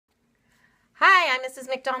Hi, I'm Mrs.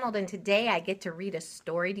 McDonald, and today I get to read a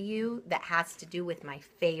story to you that has to do with my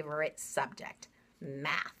favorite subject,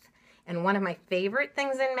 math. And one of my favorite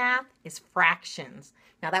things in math is fractions.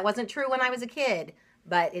 Now, that wasn't true when I was a kid,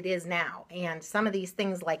 but it is now. And some of these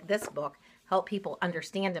things, like this book, help people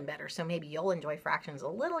understand them better. So maybe you'll enjoy fractions a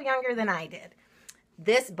little younger than I did.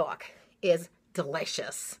 This book is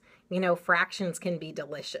delicious. You know, fractions can be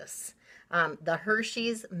delicious. The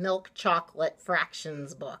Hershey's Milk Chocolate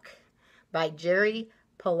Fractions book by Jerry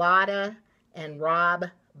Pallotta and Rob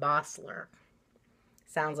Bolster.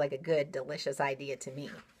 Sounds like a good, delicious idea to me.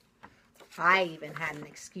 I even had an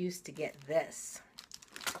excuse to get this.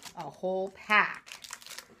 A whole pack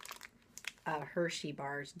of Hershey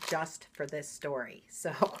bars just for this story.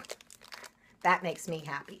 So that makes me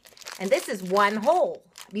happy. And this is one whole,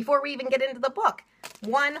 before we even get into the book.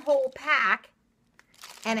 One whole pack,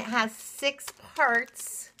 and it has 6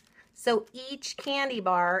 parts. So each candy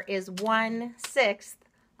bar is 1/6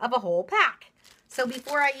 of a whole pack. So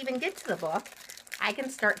before I even get to the book, I can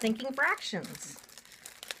start thinking fractions.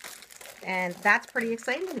 And that's pretty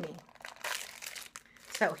exciting to me.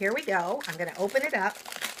 So here we go. I'm going to open it up.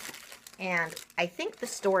 And I think the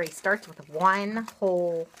story starts with one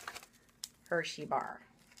whole Hershey bar.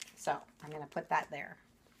 So I'm going to put that there.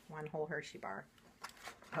 One whole Hershey bar.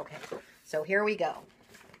 Okay, so here we go.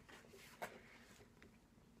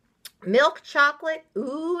 Milk chocolate,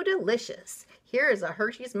 ooh, delicious. Here is a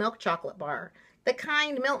Hershey's milk chocolate bar, the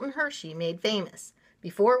kind Milton Hershey made famous.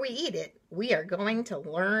 Before we eat it, we are going to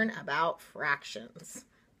learn about fractions.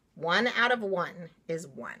 1 out of 1 is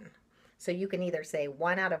 1. So you can either say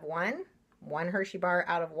 1 out of 1, 1 Hershey bar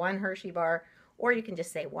out of 1 Hershey bar, or you can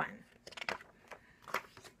just say 1.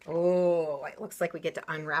 Oh, it looks like we get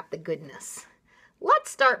to unwrap the goodness. Let's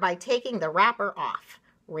start by taking the wrapper off.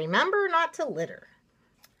 Remember not to litter.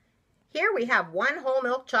 Here we have one whole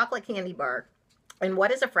milk chocolate candy bar. And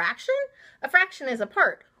what is a fraction? A fraction is a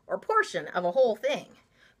part or portion of a whole thing.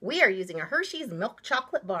 We are using a Hershey's milk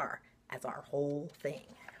chocolate bar as our whole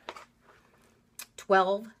thing.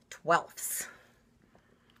 12/12.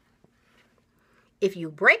 If you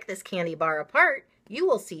break this candy bar apart, you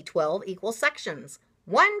will see 12 equal sections.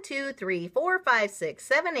 1, 2, 3, 4, 5, 6,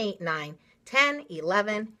 7, 8, 9, 10,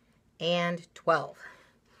 11, and 12.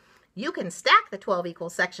 You can stack the 12 equal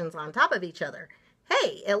sections on top of each other.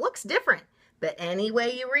 Hey, it looks different, but any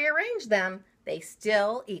way you rearrange them, they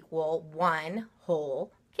still equal one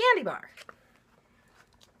whole candy bar.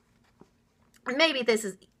 Maybe this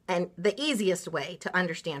is the easiest way to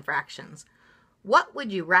understand fractions. What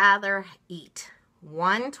would you rather eat?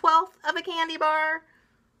 1/12 of a candy bar?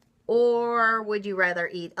 Or would you rather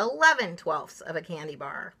eat 11/12 of a candy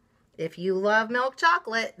bar? If you love milk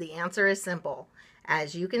chocolate, the answer is simple.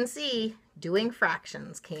 As you can see, doing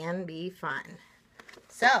fractions can be fun.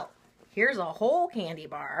 So, here's a whole candy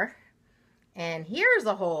bar, and here's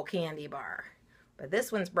a whole candy bar. But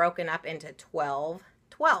this one's broken up into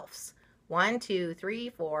 12/12. 1, 2, 3,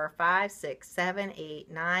 4, 5, 6, 7,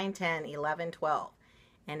 8, 9, 10, 11, 12.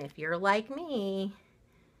 And if you're like me,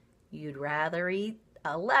 you'd rather eat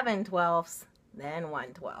 11/12 than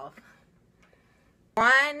 1/12.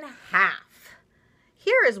 1/2.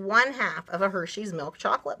 Here is 1/2 of a Hershey's milk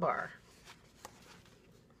chocolate bar.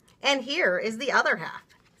 And here is the other half.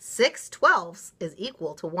 6/12 is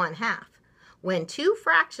equal to 1/2. When two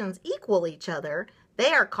fractions equal each other,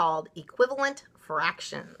 they are called equivalent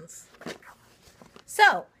fractions.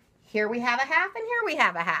 So, here we have a half and here we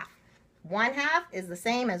have a half. 1/2 is the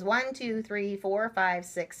same as 1, 2, 3, 4, 5,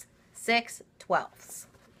 6, 6/12.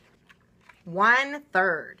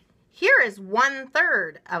 1/3. Here is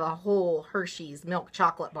 1/3 of a whole Hershey's milk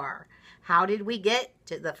chocolate bar. How did we get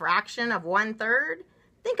to the fraction of 1/3?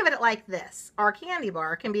 Think of it like this. Our candy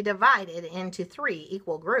bar can be divided into 3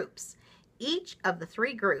 equal groups. Each of the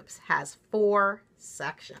 3 groups has 4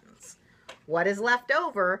 sections. What is left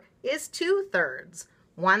over is 2/3.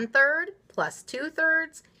 1/3 plus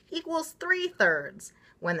 2/3 equals 3/3.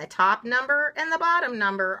 When the top number and the bottom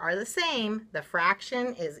number are the same, the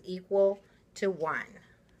fraction is equal to 1.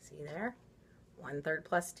 See there? 1/3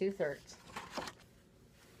 plus 2/3.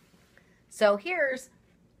 So here's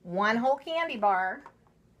one whole candy bar,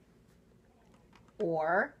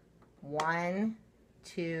 or 1,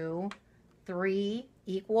 2, 3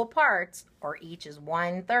 equal parts, or each is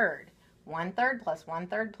 1/3. 1/3 plus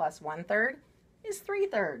 1/3 plus 1/3 is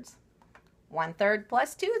 3/3. 1/3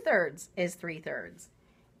 plus 2/3 is 3/3.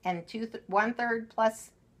 And 1/3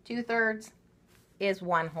 plus 2/3 is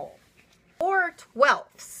 1 whole.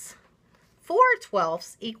 4/12.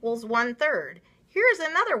 4/12 equals 1/3. Here's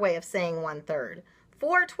another way of saying 1/3.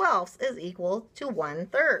 4/12 is equal to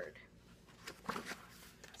 1/3.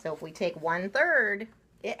 So if we take 1/3,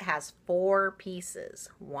 it has 4 pieces.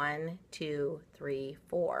 1, 2, 3,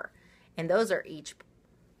 4. And those are each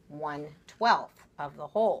 1/12 of the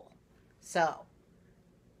whole. So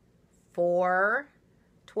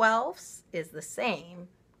 4/12 is the same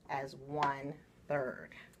as 1/3.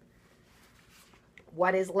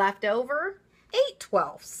 What is left over?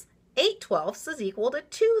 8/12. 8/12 is equal to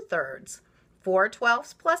 2/3.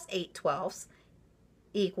 4/12 plus 8/12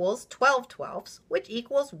 equals 12/12, which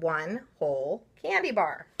equals 1 whole candy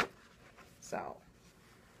bar. So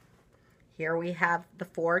here we have the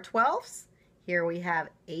 4/12. Here we have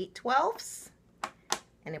 8/12.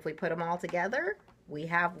 And if we put them all together, we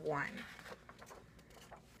have 1.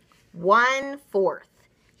 1/4.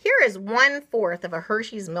 Here is 1/4 of a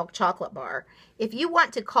Hershey's milk chocolate bar. If you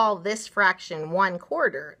want to call this fraction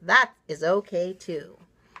 1/4, that is okay too.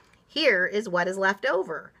 Here is what is left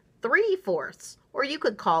over, 3/4, or you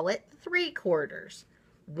could call it 3/4.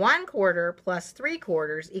 1/4 plus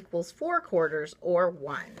 3/4 equals 4/4 or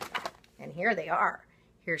 1. And here they are.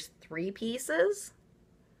 Here's 3 pieces.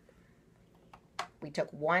 We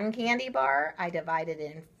took 1 candy bar. I divided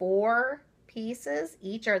it in 4 pieces.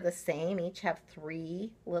 Each are the same. Each have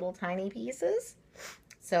 3 little tiny pieces.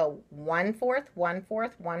 So 1/4,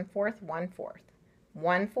 1/4, 1/4, 1/4.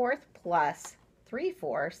 1/4 plus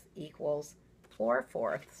 3/4 equals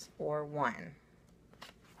 4/4 or 1.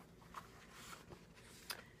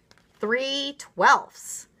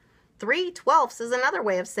 3/12. 3/12 is another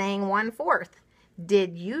way of saying 1/4.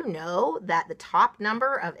 Did you know that the top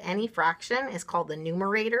number of any fraction is called the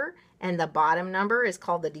numerator and the bottom number is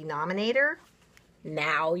called the denominator?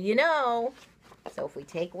 Now you know. So if we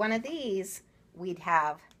take one of these, we'd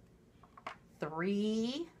have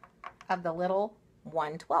 3 of the little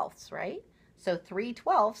 1/12, right? So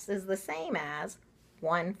 3/12 is the same as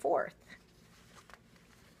 1/4.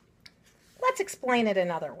 Let's explain it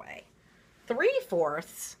another way.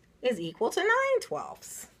 3/4 is equal to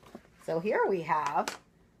 9/12. So here we have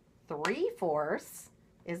 3/4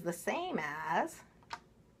 is the same as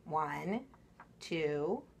 1,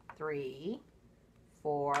 2, 3,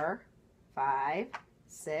 4, 5,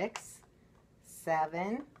 6,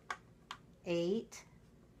 7, 8,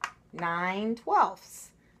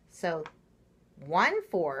 9/12. So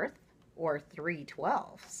 1/4 or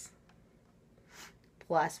 3/12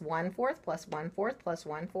 plus 1/4 plus 1/4 plus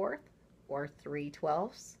 1/4 or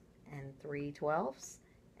 3/12 and 3/12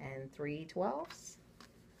 and 3/12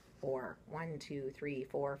 or 1, 2, 3,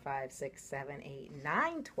 4, 5, 6, 7, 8,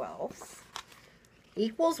 9/12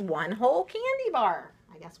 equals 1 whole candy bar.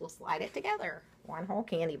 I guess we'll slide it together. 1 whole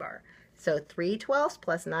candy bar. So 3/12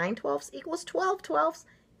 plus 9/12 equals 12/12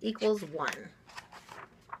 equals 1.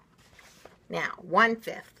 Now,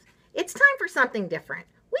 1/5. It's time for something different.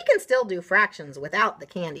 We can still do fractions without the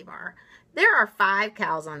candy bar. There are 5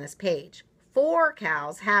 cows on this page. 4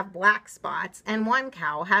 cows have black spots and 1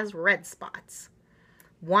 cow has red spots.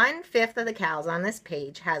 1/5 of the cows on this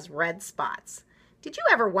page has red spots. Did you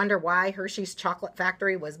ever wonder why Hershey's chocolate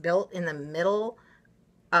factory was built in the middle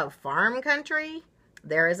of farm country?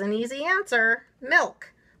 There is an easy answer.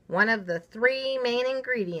 Milk. One of the 3 main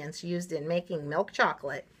ingredients used in making milk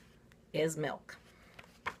chocolate is milk.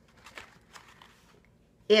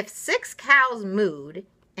 If 6 cows mooed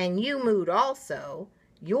and you mooed also,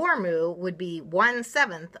 your moo would be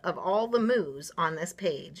 1/7 of all the moos on this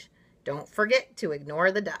page. Don't forget to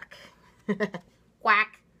ignore the duck.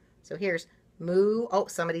 Quack. So here's moo. Oh,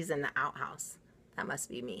 somebody's in the outhouse. That must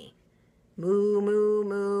be me. Moo, moo,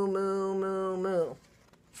 moo, moo, moo, moo.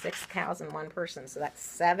 6 cows and 1 person. So that's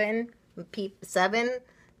 7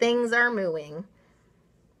 things are mooing.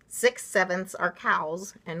 6/7 are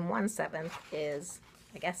cows and 1/7 is,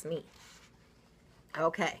 I guess, me.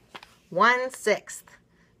 Okay, 1/6.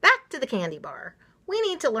 Back to the candy bar. We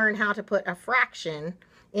need to learn how to put a fraction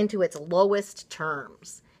into its lowest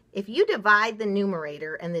terms. If you divide the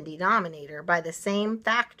numerator and the denominator by the same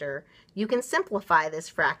factor, you can simplify this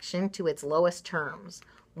fraction to its lowest terms.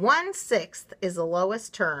 1/6 is the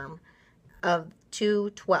lowest term of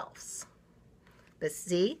 2/12. But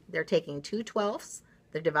see, they're taking 2/12,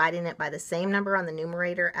 they're dividing it by the same number on the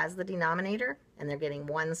numerator as the denominator, and they're getting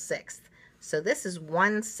 1/6. So this is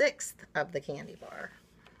 1/6 of the candy bar.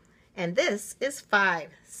 And this is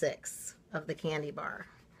 5/6 of the candy bar.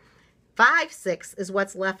 5/6 is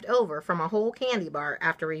what's left over from a whole candy bar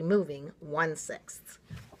after removing 1/6.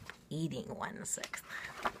 Eating 1/6.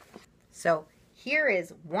 So here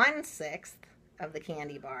is 1/6 of the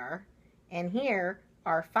candy bar, and here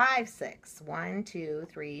are 5/6. 1, 2,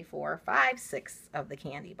 3, 4, 5/6 of the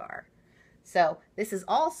candy bar. So this is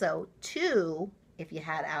also 2 if you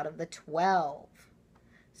had out of the 12.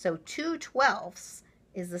 So 2/12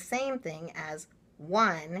 is the same thing as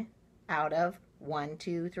 1 out of 1,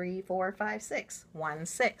 2, 3, 4, 5, 6.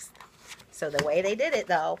 1/6. So the way they did it,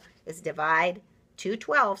 though, is divide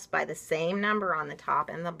 2/12 by the same number on the top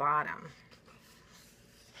and the bottom.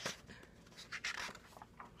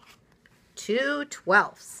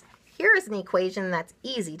 2/12. Here is an equation that's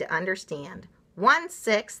easy to understand.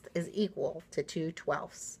 1/6 is equal to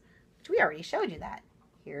 2/12, which we already showed you that.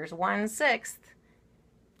 Here's 1/6,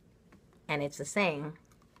 and it's the same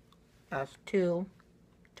as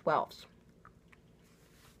 2/12.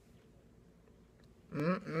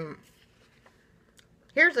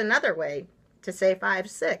 Here's another way to say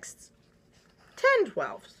 5/6.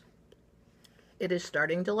 10/12. It is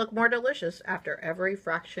starting to look more delicious after every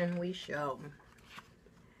fraction we show.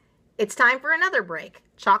 It's time for another break.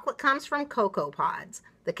 Chocolate comes from cocoa pods.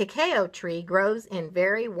 The cacao tree grows in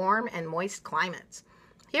very warm and moist climates.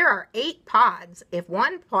 Here are 8 pods. If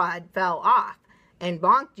one pod fell off and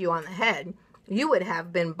bonked you on the head, you would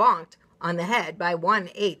have been bonked on the head by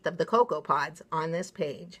 1/8 of the cocoa pods on this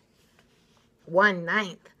page.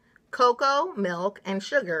 1/9. Cocoa, milk, and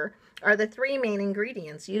sugar are the 3 main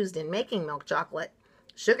ingredients used in making milk chocolate.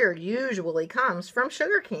 Sugar usually comes from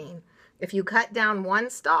sugar cane. If you cut down one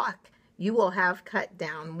stalk, you will have cut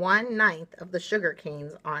down 1/9 of the sugar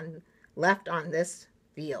canes left on this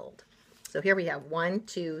field. So here we have 1,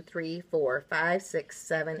 2, 3, 4, 5, 6,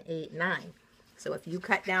 7, 8, 9. So if you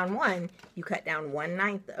cut down one, you cut down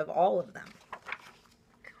 1/9 of all of them.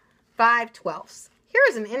 5/12. Here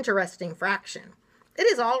is an interesting fraction. It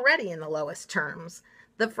is already in the lowest terms.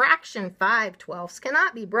 The fraction 5/12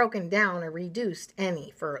 cannot be broken down or reduced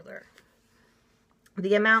any further.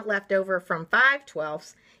 The amount left over from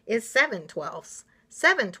 5/12 is 7/12.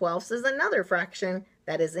 7/12 is another fraction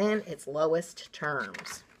that is in its lowest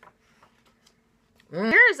terms.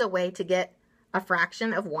 Here is a way to get a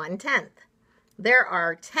fraction of 1/10. There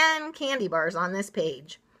are 10 candy bars on this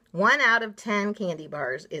page. 1 out of 10 candy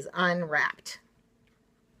bars is unwrapped.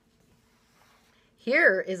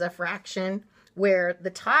 Here is a fraction where the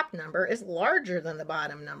top number is larger than the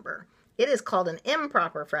bottom number. It is called an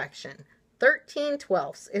improper fraction.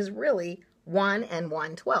 13/12 is really 1 and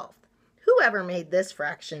 1/12. Whoever made this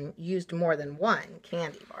fraction used more than one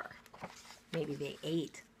candy bar. Maybe they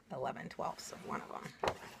ate 11/12 of one of them.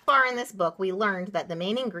 So far in this book, we learned that the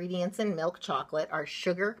main ingredients in milk chocolate are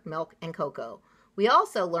sugar, milk, and cocoa. We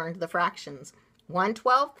also learned the fractions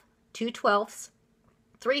 1/12, 2/12,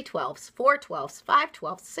 3/12, 4/12,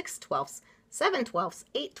 5/12, 6/12, 7/12,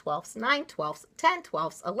 8/12, 9/12,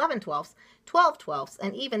 10/12, 11/12, 12/12,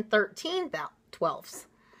 and even 13/12.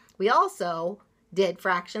 We also did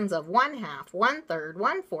fractions of 1/2, 1/3,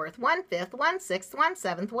 1/4, 1/5, 1/6,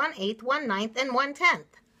 1/7, 1/8, 1/9, and 1/10.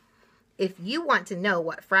 If you want to know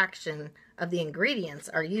what fraction of the ingredients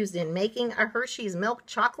are used in making a Hershey's milk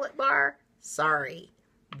chocolate bar, sorry,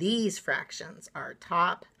 these fractions are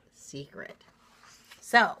top secret.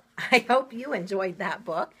 So, I hope you enjoyed that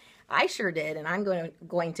book. I sure did, and I'm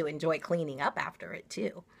going to enjoy cleaning up after it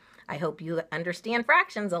too. I hope you understand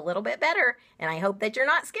fractions a little bit better, and I hope that you're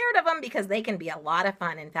not scared of them because they can be a lot of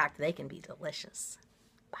fun. In fact, they can be delicious.